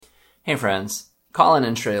Hey friends, Colin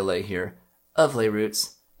and Shreya Lay here of Lay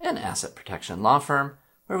Roots, an asset protection law firm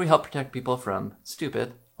where we help protect people from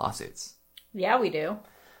stupid lawsuits. Yeah, we do.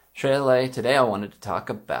 Shreya Lay, today I wanted to talk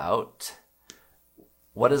about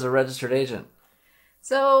what is a registered agent?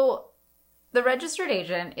 So the registered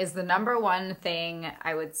agent is the number one thing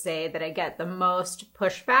I would say that I get the most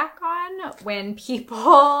pushback on when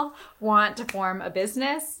people want to form a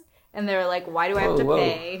business and they're like, why do I have to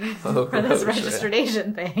pay for this registered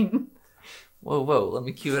agent thing? Whoa, let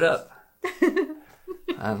me cue it up. I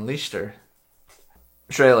unleashed her.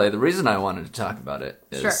 Shreya Lay, the reason I wanted to talk about it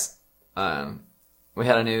is we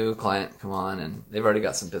had a new client come on and they've already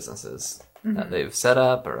got some businesses that they've set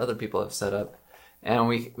up or other people have set up. And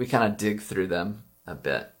we kind of dig through them a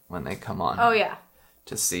bit when they come on. Oh, yeah.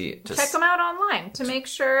 To see. Check them out online to make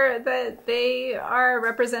sure that they are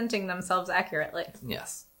representing themselves accurately.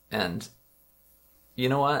 Yes. And you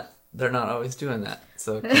know what? They're not always doing that.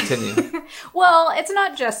 So continue. Well, it's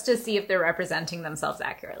not just to see if they're representing themselves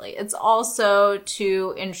accurately. It's also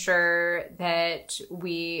to ensure that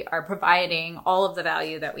we are providing all of the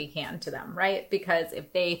value that we can to them, right? Because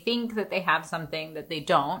if they think that they have something that they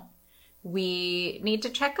don't, we need to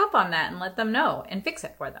check up on that and let them know and fix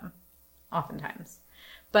it for them, oftentimes.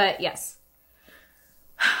 But yes,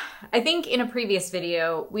 I think in a previous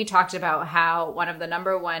video, we talked about how one of the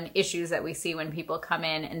number one issues that we see when people come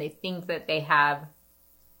in and they think that they have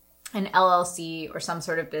an LLC or some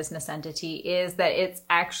sort of business entity is that it's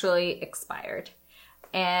actually expired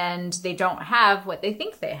and they don't have what they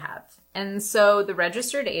think they have. And so the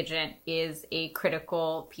registered agent is a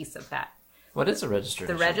critical piece of that. What is a registered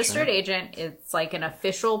agent? The registered agent is like an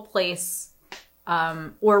official place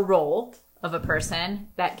or role of a person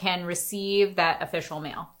that can receive that official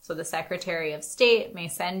mail. So the Secretary of State may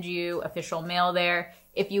send you official mail there.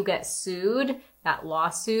 If you get sued, that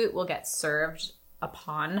lawsuit will get served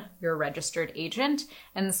upon your registered agent.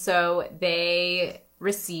 And so they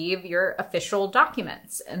receive your official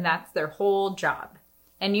documents, and that's their whole job.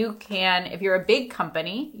 And you can, if you're a big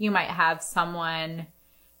company, you might have someone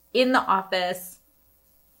in the office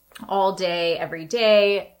all day, every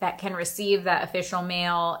day that can receive that official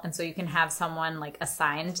mail. And so you can have someone like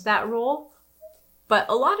assigned that role. But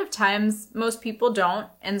a lot of times most people don't.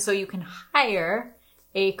 And so you can hire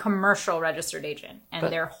a commercial registered agent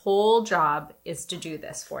and their whole job is to do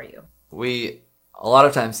this for you. We a lot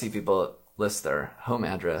of times see people list their home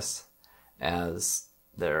address as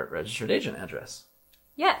their registered agent address.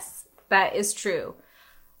 Yes, that is true.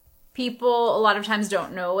 People a lot of times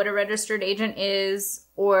don't know what a registered agent is,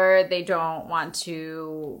 or they don't want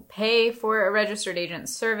to pay for a registered agent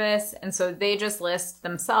service. And so they just list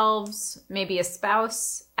themselves, maybe a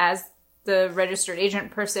spouse, as the registered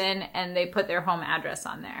agent person, and they put their home address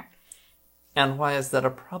on there. And why is that a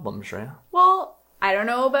problem, Shreya? Well, I don't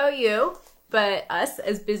know about you, but us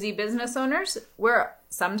as busy business owners, we're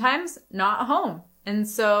sometimes not home. And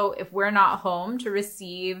so if we're not home to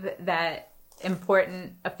receive that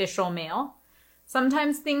important official mail,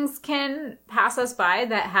 sometimes things can pass us by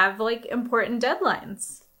that have like important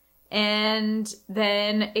deadlines. And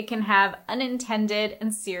then it can have unintended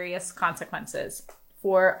and serious consequences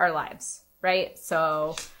for our lives, right?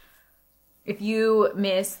 So if you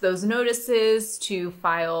miss those notices to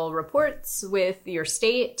file reports with your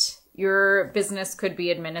state, your business could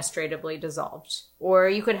be administratively dissolved, or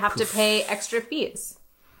you could have to pay extra fees.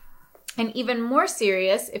 And even more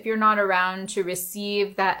serious, if you're not around to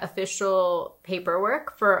receive that official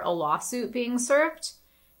paperwork for a lawsuit being served,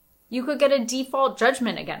 you could get a default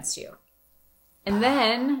judgment against you. And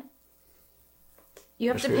then you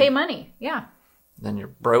have to pay money. Yeah. Then you're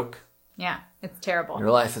broke. Yeah, it's terrible.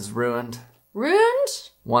 Your life is ruined. Ruined?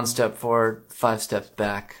 1 step forward, 5 steps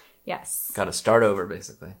back. Yes. Got to start over,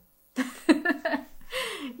 basically.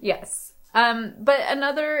 Yes. But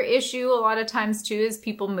another issue a lot of times too is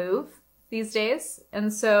people move these days.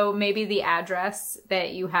 And so maybe the address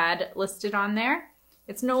that you had listed on there,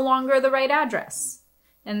 it's no longer the right address.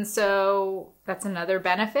 And so that's another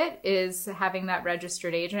benefit, is having that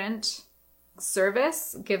registered agent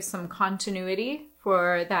service gives some continuity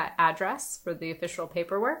for that address for the official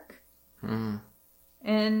paperwork.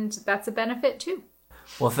 And that's a benefit too.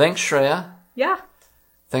 Well, thanks, Shreya. Yeah.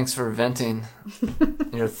 Thanks for venting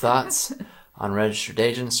your thoughts on registered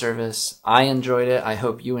agent service. I enjoyed it. I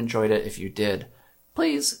hope you enjoyed it. If you did,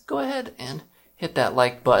 please go ahead and hit that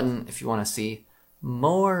like button. If you want to see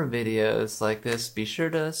more videos like this, be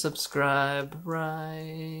sure to subscribe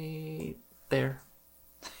right there.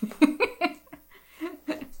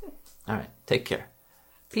 All right. Take care.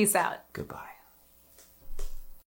 Peace out. Goodbye.